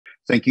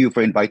Thank you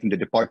for inviting the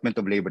Department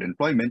of Labor and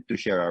Employment to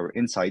share our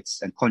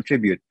insights and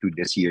contribute to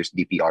this year's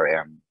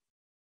DPRM.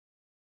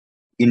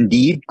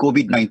 Indeed,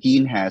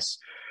 COVID-19 has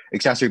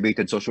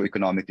exacerbated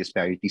socioeconomic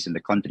disparities in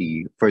the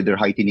country, further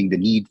heightening the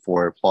need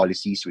for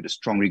policies with a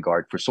strong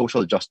regard for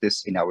social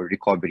justice in our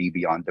recovery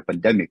beyond the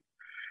pandemic.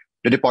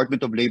 The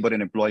Department of Labor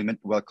and Employment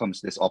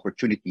welcomes this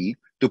opportunity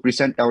to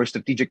present our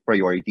strategic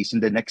priorities in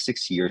the next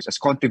 6 years as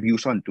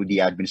contribution to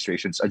the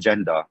administration's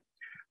agenda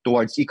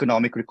towards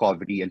economic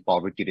recovery and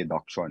poverty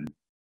reduction.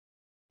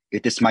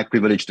 It is my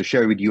privilege to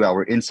share with you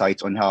our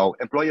insights on how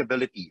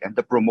employability and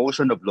the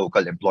promotion of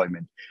local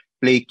employment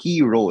play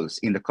key roles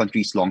in the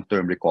country's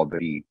long-term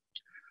recovery.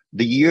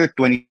 The year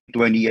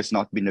 2020 has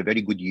not been a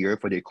very good year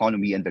for the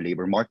economy and the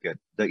labor market.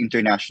 The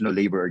International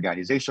Labor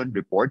Organization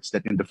reports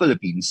that in the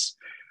Philippines,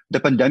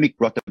 the pandemic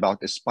brought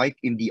about a spike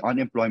in the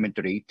unemployment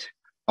rate,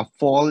 a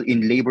fall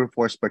in labor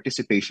force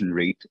participation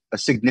rate, a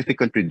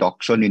significant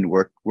reduction in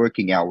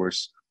working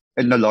hours,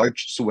 and a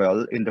large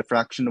swell in the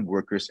fraction of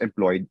workers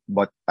employed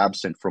but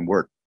absent from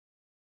work.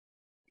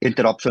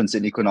 Interruptions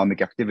in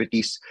economic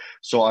activities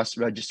saw us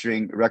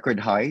registering record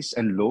highs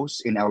and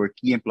lows in our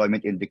key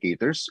employment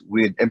indicators,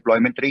 with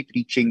employment rate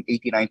reaching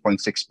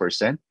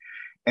 89.6%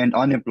 and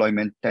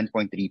unemployment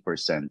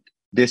 10.3%.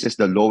 This is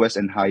the lowest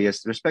and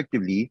highest,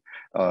 respectively,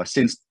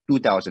 since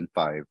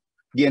 2005.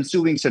 The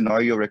ensuing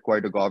scenario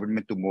required the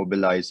government to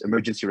mobilize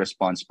emergency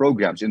response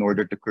programs in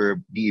order to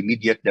curb the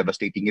immediate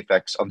devastating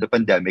effects of the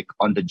pandemic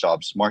on the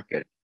jobs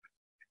market.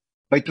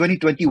 By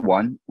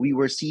 2021, we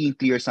were seeing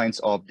clear signs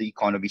of the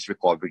economy's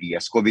recovery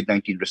as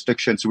COVID-19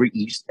 restrictions were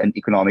eased and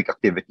economic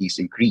activities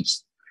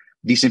increased.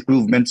 These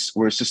improvements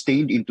were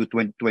sustained into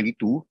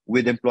 2022,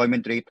 with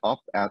employment rate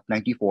up at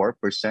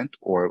 94%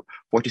 or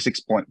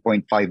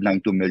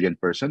 46.592 million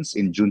persons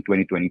in June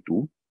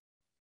 2022,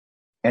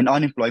 and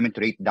unemployment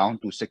rate down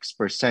to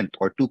 6%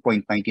 or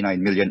 2.99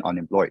 million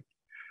unemployed.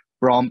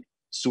 Prompt,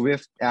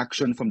 swift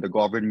action from the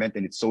government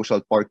and its social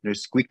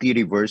partners quickly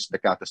reversed the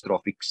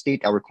catastrophic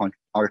state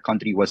our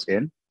country was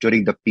in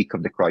during the peak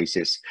of the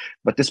crisis.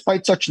 But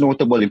despite such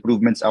notable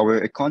improvements, our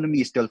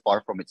economy is still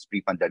far from its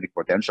pre-pandemic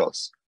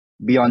potentials.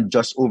 Beyond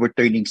just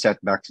overturning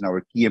setbacks in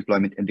our key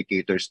employment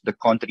indicators, the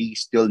country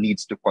still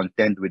needs to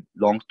contend with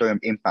long-term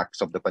impacts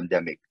of the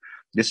pandemic.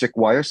 This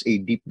requires a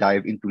deep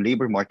dive into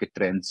labor market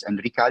trends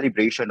and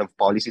recalibration of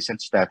policies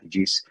and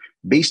strategies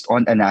based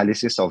on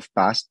analysis of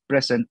past,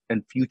 present,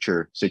 and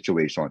future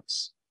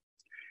situations.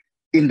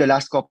 In the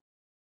last couple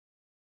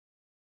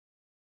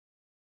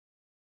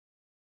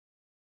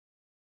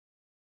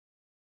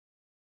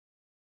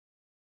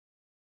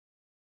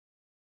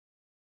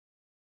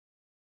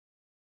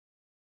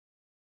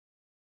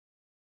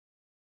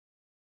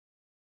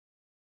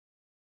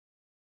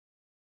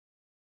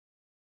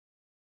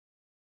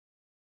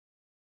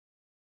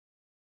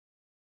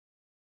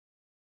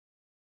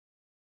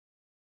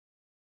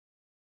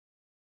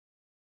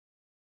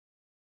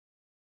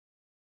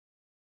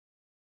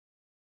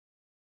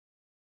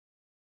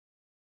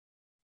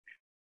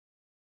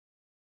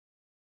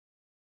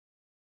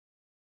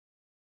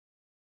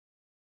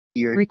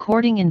year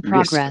Recording in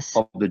list progress.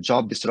 of the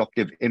job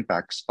disruptive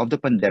impacts of the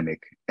pandemic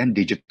and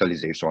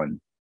digitalization.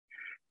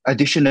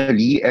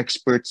 Additionally,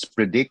 experts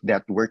predict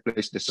that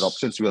workplace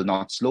disruptions will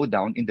not slow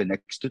down in the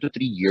next 2 to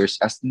 3 years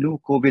as new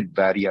COVID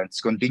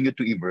variants continue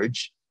to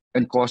emerge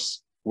and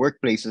cause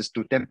workplaces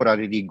to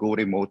temporarily go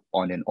remote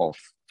on and off.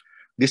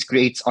 This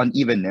creates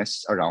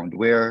unevenness around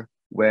where,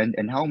 when,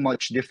 and how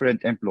much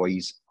different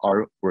employees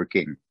are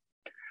working.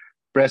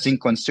 Pressing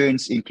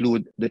concerns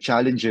include the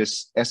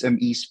challenges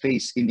SMEs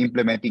face in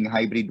implementing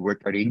hybrid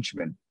work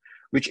arrangement,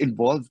 which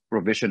involve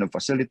provision of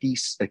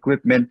facilities,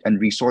 equipment, and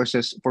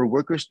resources for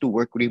workers to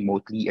work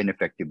remotely and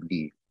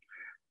effectively.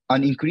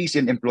 An increase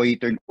in employee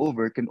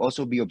turnover can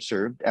also be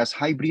observed as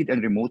hybrid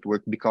and remote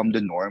work become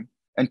the norm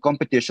and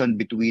competition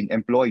between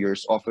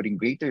employers offering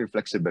greater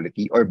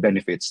flexibility or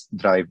benefits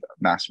drive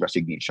mass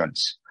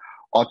resignations.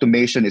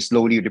 Automation is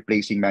slowly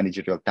replacing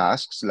managerial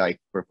tasks like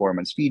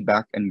performance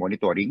feedback and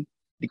monitoring,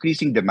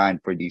 decreasing demand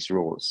for these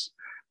roles.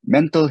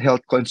 Mental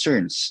health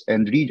concerns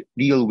and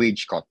real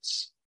wage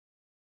cuts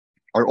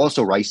are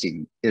also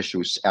rising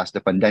issues as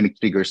the pandemic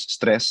triggers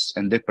stress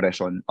and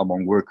depression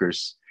among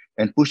workers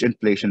and push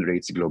inflation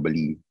rates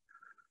globally.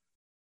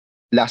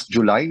 Last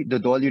July, the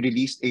Dolly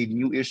released a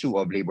new issue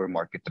of Labor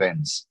Market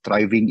Trends,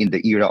 Thriving in the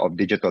Era of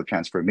Digital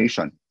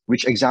Transformation,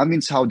 which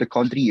examines how the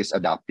country is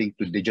adapting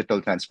to digital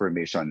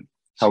transformation,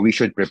 how we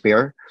should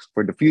prepare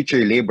for the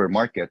future labor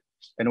market,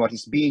 and what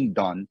is being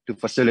done to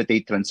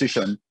facilitate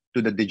transition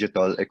to the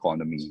digital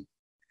economy.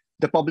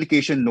 The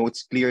publication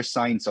notes clear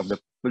signs of the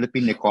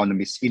Philippine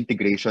economy's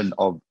integration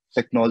of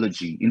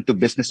technology into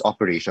business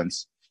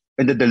operations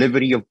and the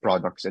delivery of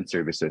products and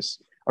services.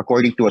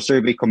 According to a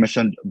survey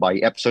commissioned by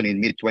Epson in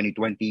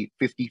mid-2020,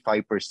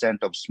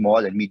 55% of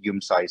small and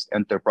medium-sized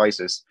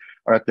enterprises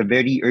are at the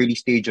very early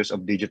stages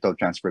of digital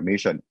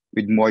transformation,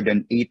 with more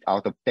than 8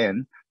 out of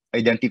 10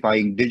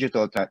 identifying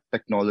digital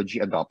technology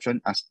adoption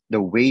as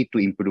the way to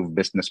improve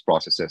business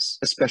processes,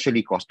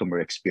 especially customer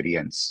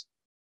experience.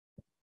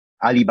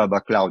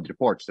 Alibaba Cloud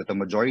reports that a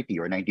majority,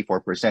 or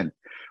 94%,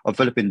 of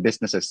Philippine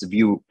businesses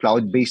view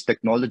cloud-based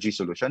technology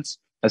solutions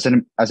as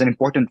an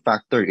important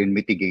factor in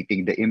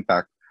mitigating the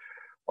impact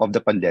of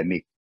the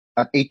pandemic.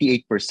 At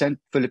 88%,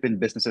 Philippine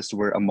businesses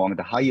were among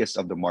the highest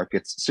of the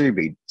markets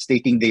surveyed,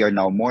 stating they are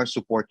now more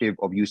supportive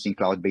of using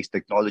cloud-based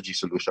technology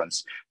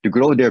solutions to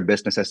grow their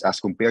businesses as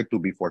compared to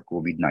before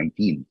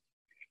COVID-19.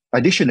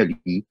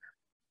 Additionally,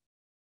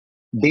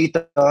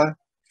 data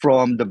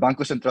from the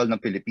Bangko Sentral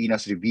ng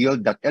Pilipinas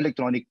revealed that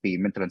electronic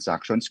payment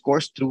transactions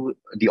coursed through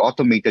the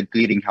automated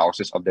clearing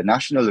houses of the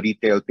National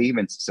Retail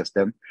Payments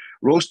System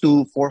rose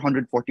to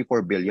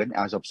 444 billion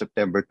as of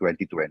September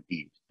 2020.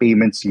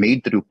 Payments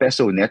made through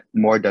PesoNet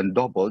more than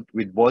doubled,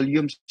 with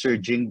volumes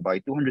surging by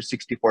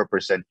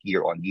 264%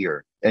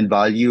 year-on-year and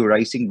value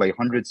rising by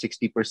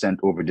 160%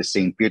 over the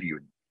same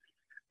period.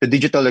 The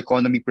digital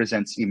economy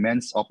presents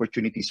immense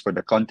opportunities for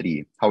the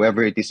country.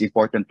 However, it is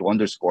important to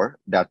underscore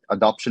that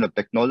adoption of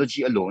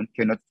technology alone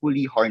cannot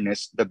fully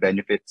harness the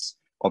benefits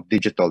of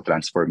digital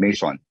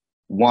transformation.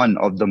 One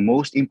of the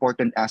most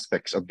important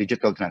aspects of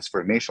digital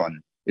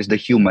transformation is the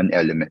human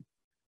element.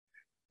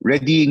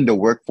 Readying the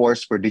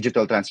workforce for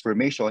digital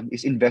transformation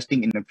is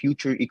investing in a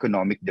future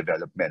economic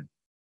development.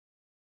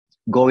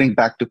 Going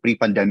back to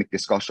pre-pandemic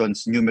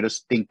discussions,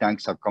 numerous think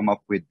tanks have come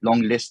up with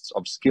long lists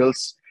of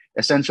skills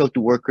essential to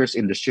workers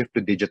in the shift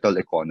to digital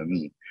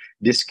economy.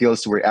 These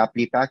skills were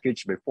aptly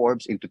packaged by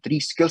Forbes into 3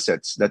 skill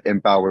sets that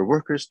empower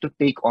workers to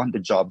take on the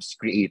jobs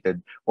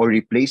created or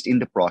replaced in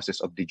the process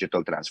of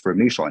digital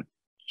transformation: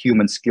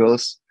 human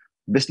skills,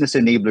 business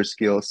enabler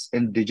skills,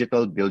 and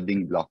digital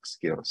building block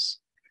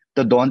skills.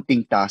 The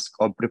daunting task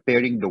of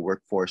preparing the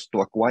workforce to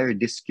acquire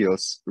these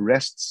skills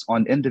rests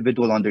on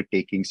individual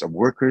undertakings of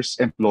workers,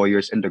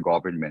 employers, and the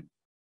government.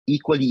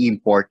 Equally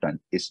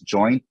important is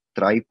joint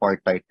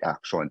tripartite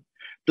action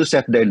to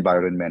set the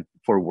environment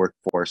for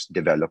workforce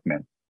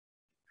development.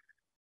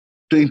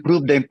 To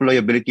improve the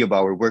employability of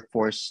our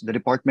workforce, the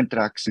department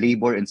tracks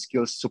labor and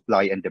skills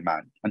supply and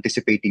demand,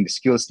 anticipating the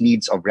skills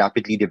needs of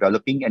rapidly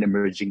developing and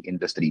emerging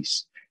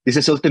industries. This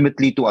is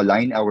ultimately to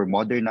align our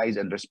modernized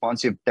and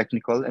responsive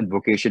technical and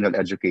vocational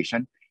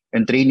education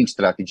and training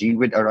strategy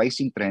with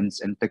arising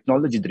trends and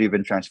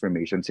technology-driven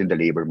transformations in the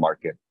labor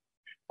market.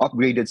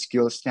 Upgraded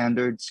skills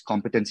standards,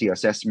 competency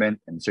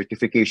assessment, and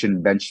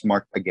certification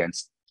benchmarked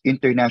against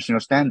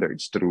international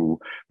standards through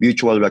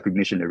mutual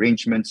recognition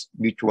arrangements,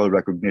 mutual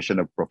recognition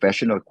of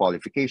professional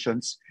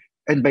qualifications,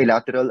 and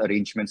bilateral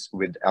arrangements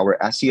with our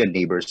ASEAN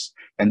neighbors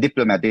and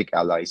diplomatic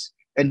allies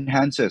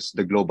enhances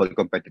the global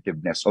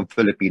competitiveness of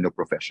Filipino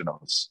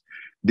professionals.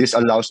 This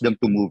allows them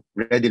to move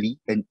readily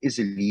and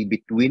easily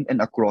between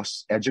and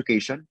across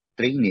education,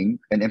 training,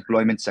 and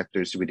employment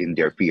sectors within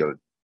their field.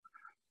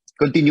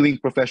 Continuing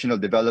professional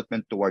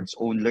development towards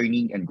own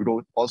learning and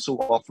growth also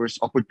offers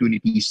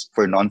opportunities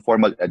for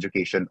non-formal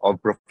education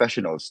of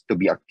professionals to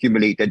be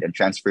accumulated and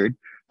transferred,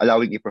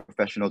 allowing a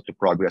professional to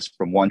progress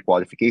from one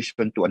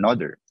qualification to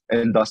another,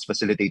 and thus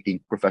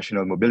facilitating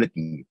professional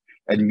mobility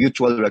and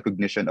mutual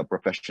recognition of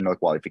professional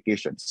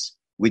qualifications.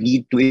 We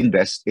need to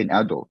invest in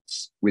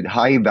adults with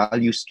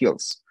high-value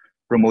skills,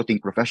 promoting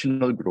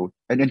professional growth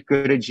and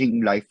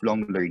encouraging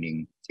lifelong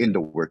learning in the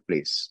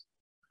workplace.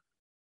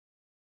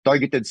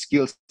 Targeted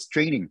skills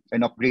training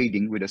and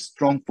upgrading with a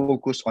strong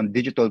focus on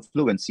digital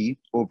fluency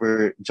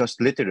over just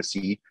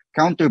literacy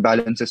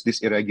counterbalances these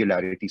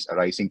irregularities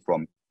arising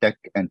from tech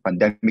and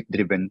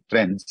pandemic-driven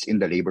trends in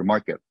the labor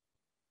market.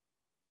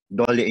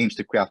 DOLE aims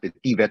to craft a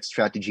TVET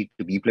strategy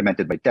to be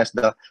implemented by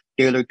TESDA,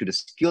 tailored to the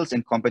skills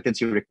and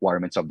competency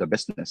requirements of the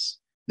business.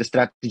 The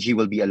strategy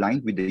will be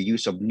aligned with the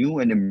use of new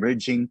and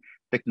emerging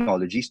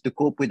technologies to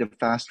cope with the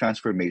fast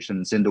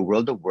transformations in the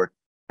world of work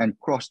and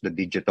cross the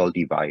digital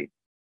divide.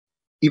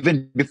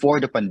 Even before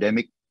the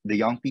pandemic, the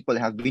young people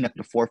have been at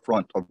the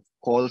forefront of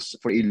calls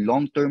for a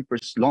longer-term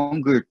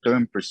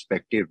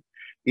perspective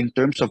in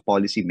terms of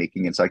policy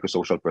making and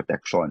psychosocial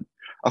protection.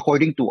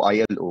 According to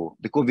ILO,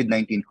 the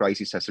COVID-19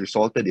 crisis has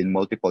resulted in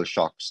multiple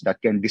shocks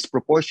that can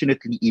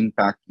disproportionately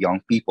impact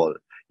young people,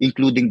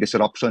 including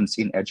disruptions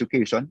in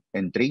education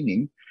and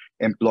training,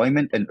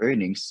 employment and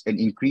earnings, and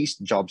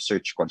increased job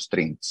search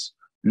constraints.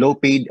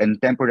 Low-paid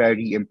and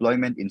temporary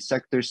employment in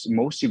sectors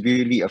most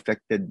severely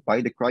affected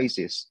by the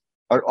crisis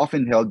are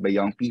often held by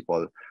young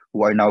people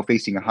who are now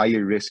facing a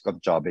higher risk of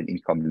job and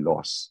income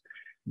loss.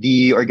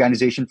 The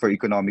Organization for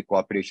Economic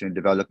Cooperation and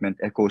Development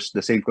echoes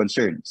the same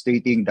concern,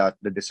 stating that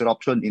the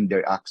disruption in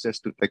their access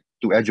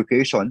to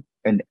education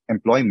and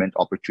employment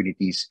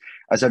opportunities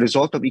as a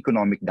result of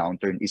economic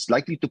downturn is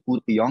likely to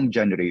put the young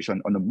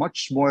generation on a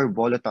much more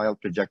volatile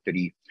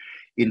trajectory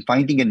in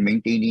finding and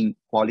maintaining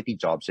quality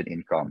jobs and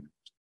income.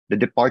 The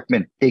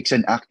department takes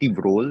an active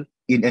role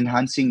in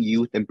enhancing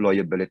youth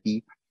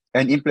employability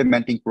and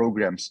implementing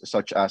programs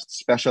such as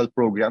Special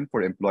Program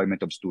for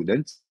Employment of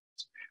Students,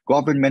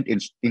 Government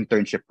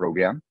Internship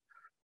Program,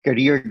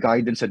 Career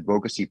Guidance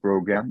Advocacy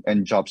Program,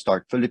 and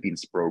Jumpstart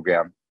Philippines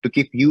Program to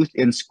keep youth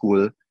in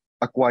school,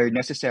 acquire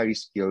necessary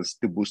skills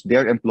to boost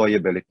their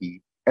employability,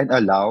 and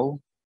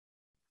allow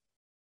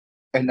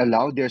and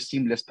allow their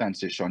seamless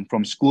transition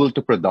from school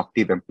to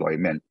productive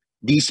employment.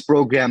 These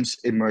programs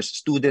immerse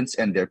students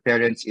and their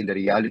parents in the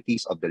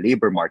realities of the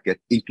labor market,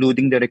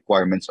 including the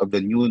requirements of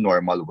the new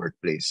normal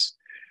workplace.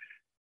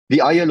 The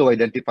ILO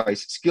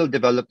identifies skill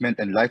development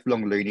and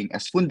lifelong learning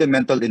as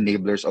fundamental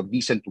enablers of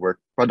decent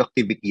work,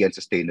 productivity, and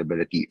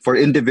sustainability. For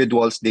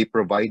individuals, they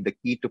provide the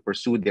key to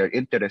pursue their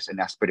interests and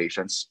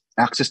aspirations,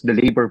 access the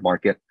labor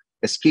market,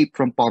 escape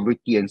from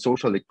poverty and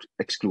social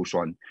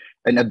exclusion,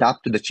 and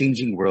adapt to the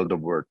changing world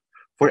of work.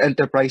 For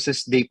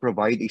enterprises, they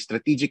provide a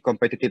strategic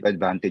competitive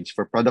advantage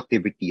for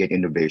productivity and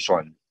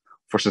innovation.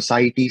 For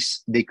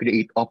societies, they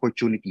create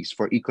opportunities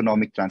for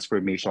economic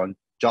transformation,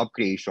 job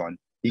creation,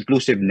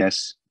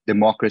 inclusiveness,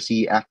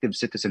 democracy, active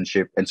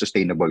citizenship, and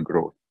sustainable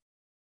growth.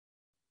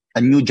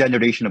 A new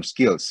generation of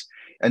skills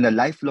and a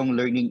lifelong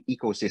learning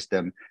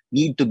ecosystem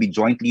need to be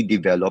jointly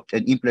developed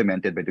and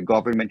implemented by the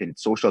government and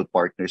its social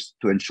partners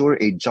to ensure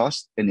a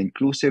just and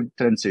inclusive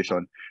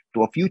transition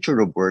to a future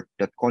of work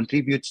that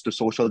contributes to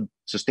social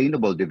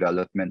sustainable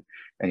development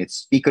and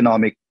its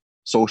economic,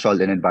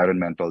 social, and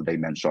environmental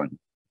dimension.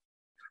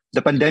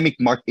 The pandemic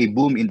marked a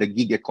boom in the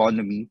gig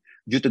economy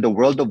due to the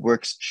world of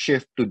work's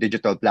shift to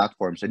digital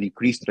platforms and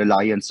increased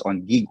reliance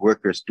on gig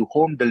workers to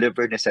home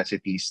deliver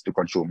necessities to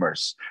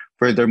consumers.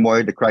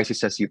 Furthermore, the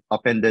crisis has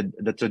upended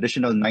the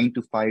traditional 9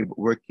 to 5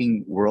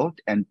 working world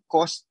and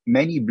caused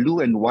many blue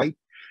and white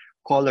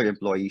collar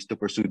employees to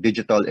pursue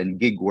digital and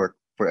gig work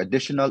for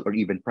additional or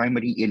even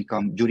primary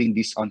income during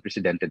these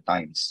unprecedented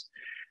times.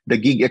 The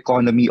gig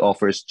economy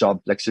offers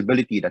job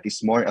flexibility that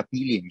is more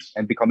appealing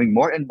and becoming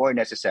more and more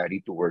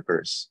necessary to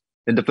workers.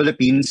 In the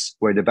Philippines,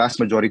 where the vast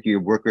majority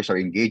of workers are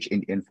engaged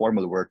in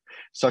informal work,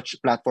 such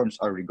platforms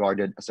are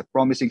regarded as a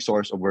promising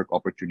source of work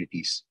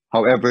opportunities.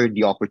 However,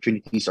 the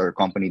opportunities are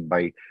accompanied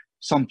by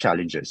some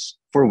challenges.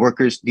 For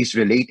workers, these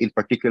relate in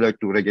particular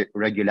to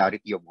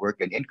regularity of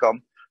work and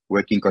income,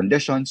 working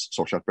conditions,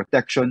 social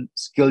protection,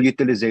 skill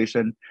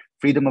utilization,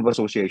 freedom of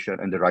association,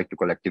 and the right to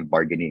collective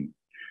bargaining.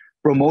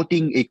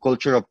 Promoting a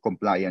culture of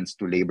compliance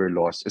to labor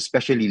laws,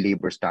 especially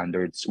labor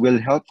standards, will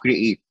help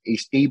create a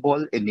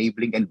stable,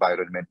 enabling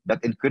environment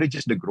that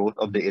encourages the growth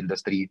of the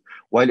industry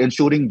while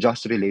ensuring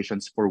just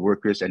relations for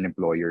workers and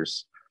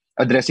employers.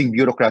 Addressing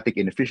bureaucratic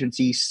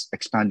inefficiencies,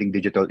 expanding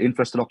digital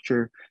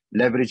infrastructure,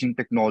 leveraging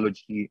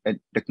technology,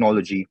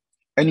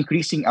 and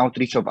increasing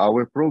outreach of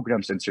our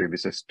programs and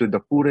services to the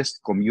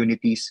poorest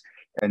communities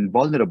and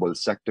vulnerable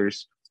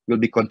sectors will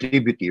be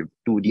contributive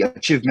to the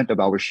achievement of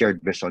our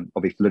shared vision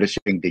of a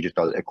flourishing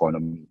digital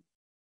economy.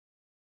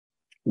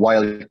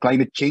 With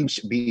climate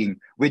change being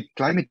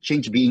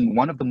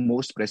one of the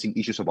most pressing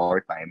issues of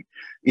our time,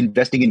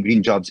 investing in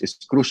green jobs is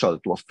crucial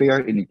to a fair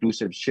and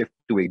inclusive shift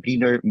to a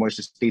greener, more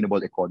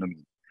sustainable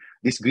economy.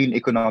 This green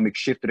economic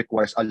shift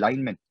requires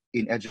alignment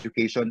in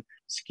education,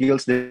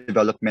 skills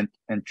development,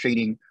 and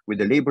training with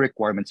the labor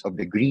requirements of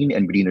the green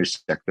and greener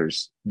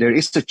sectors. There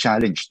is a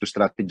challenge to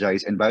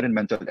strategize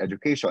environmental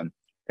education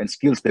and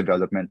skills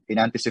development in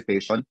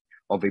anticipation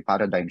of a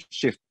paradigm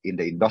shift in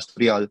the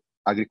industrial,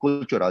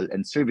 agricultural,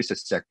 and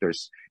services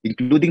sectors,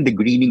 including the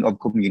greening of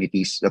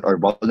communities that are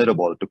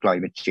vulnerable to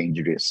climate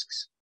change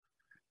risks.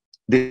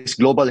 This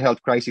global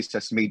health crisis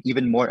has made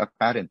even more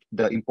apparent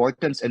the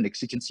importance and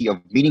exigency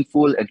of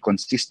meaningful and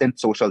consistent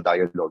social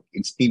dialogue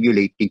in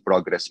stimulating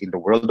progress in the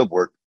world of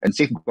work and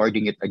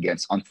safeguarding it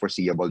against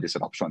unforeseeable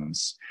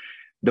disruptions.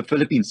 The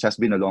Philippines has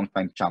been a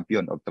long-time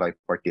champion of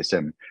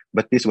tripartism,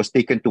 but this was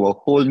taken to a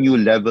whole new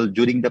level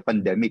during the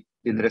pandemic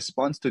in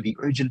response to the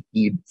urgent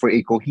need for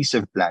a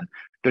cohesive plan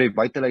to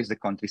revitalize the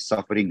country's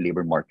suffering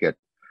labor market.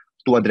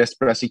 To address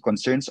pressing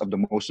concerns of the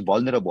most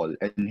vulnerable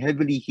and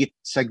heavily hit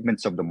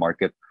segments of the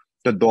market,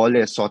 the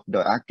DOLE sought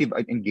the active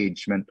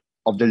engagement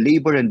of the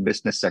labor and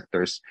business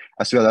sectors,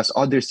 as well as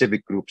other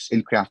civic groups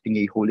in crafting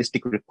a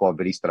holistic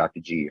recovery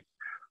strategy.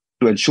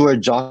 To ensure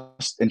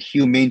just and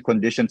humane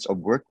conditions of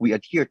work, we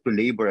adhere to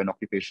labor and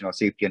occupational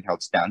safety and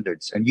health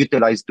standards and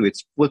utilize to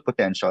its full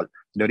potential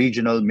the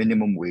regional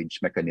minimum wage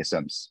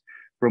mechanisms.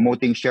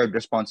 Promoting shared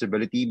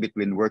responsibility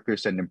between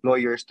workers and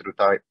employers through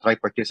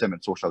tripartism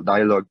and social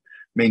dialogue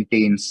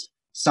maintains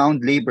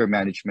sound labor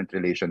management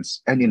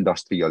relations and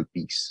industrial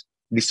peace.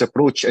 This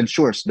approach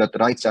ensures that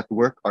rights at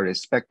work are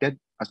respected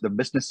as the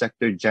business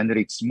sector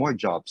generates more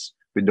jobs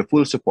with the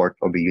full support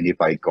of a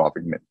unified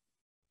government.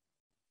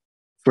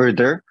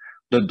 Further,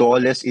 the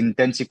DOLE's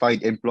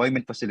intensified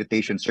employment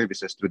facilitation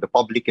services through the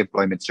public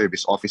employment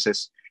service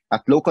offices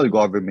at local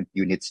government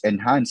units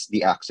enhance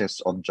the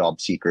access of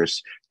job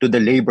seekers to the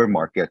labor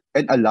market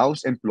and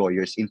allows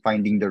employers in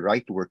finding the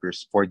right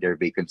workers for their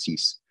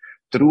vacancies.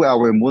 Through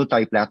our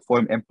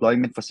multi-platform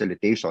employment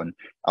facilitation,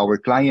 our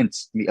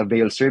clients may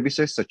avail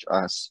services such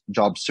as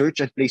job search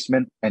and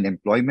placement and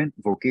employment,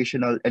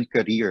 vocational, and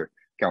career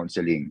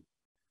counseling.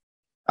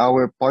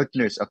 Our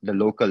partners at the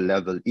local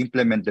level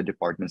implement the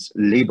department's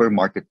labor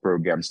market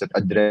programs that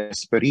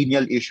address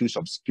perennial issues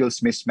of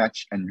skills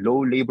mismatch and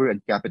low labor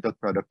and capital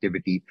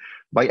productivity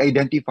by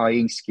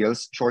identifying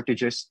skills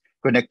shortages,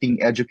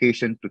 connecting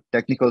education to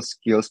technical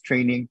skills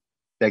training,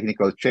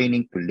 technical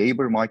training to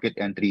labor market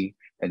entry,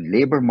 and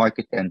labor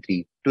market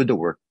entry to the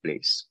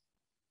workplace.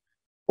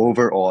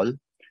 Overall,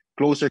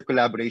 closer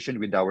collaboration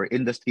with our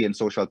industry and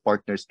social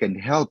partners can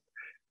help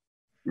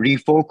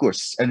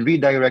refocus and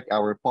redirect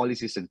our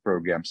policies and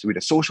programs with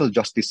a social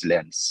justice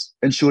lens,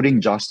 ensuring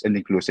just and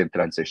inclusive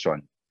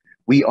transition.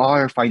 We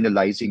are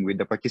finalizing, with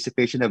the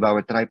participation of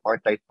our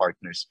tripartite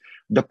partners,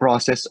 the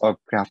process of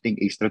crafting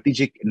a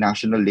strategic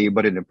national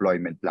labor and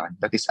employment plan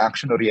that is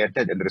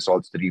action-oriented and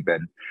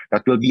results-driven,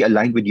 that will be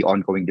aligned with the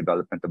ongoing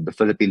development of the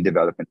Philippine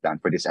Development Plan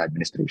for this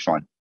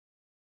administration.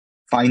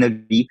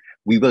 Finally,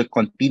 we will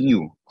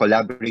continue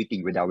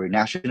collaborating with our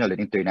national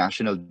and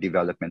international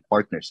development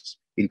partners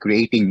in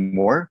creating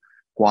more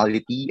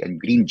quality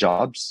and green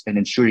jobs and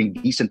ensuring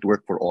decent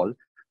work for all,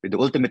 with the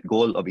ultimate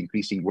goal of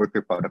increasing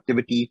worker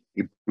productivity,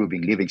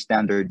 improving living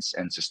standards,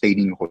 and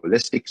sustaining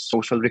holistic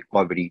social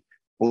recovery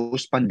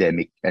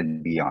post-pandemic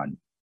and beyond.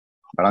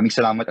 Maraming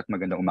salamat at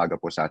magandang umaga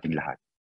po sa ating lahat.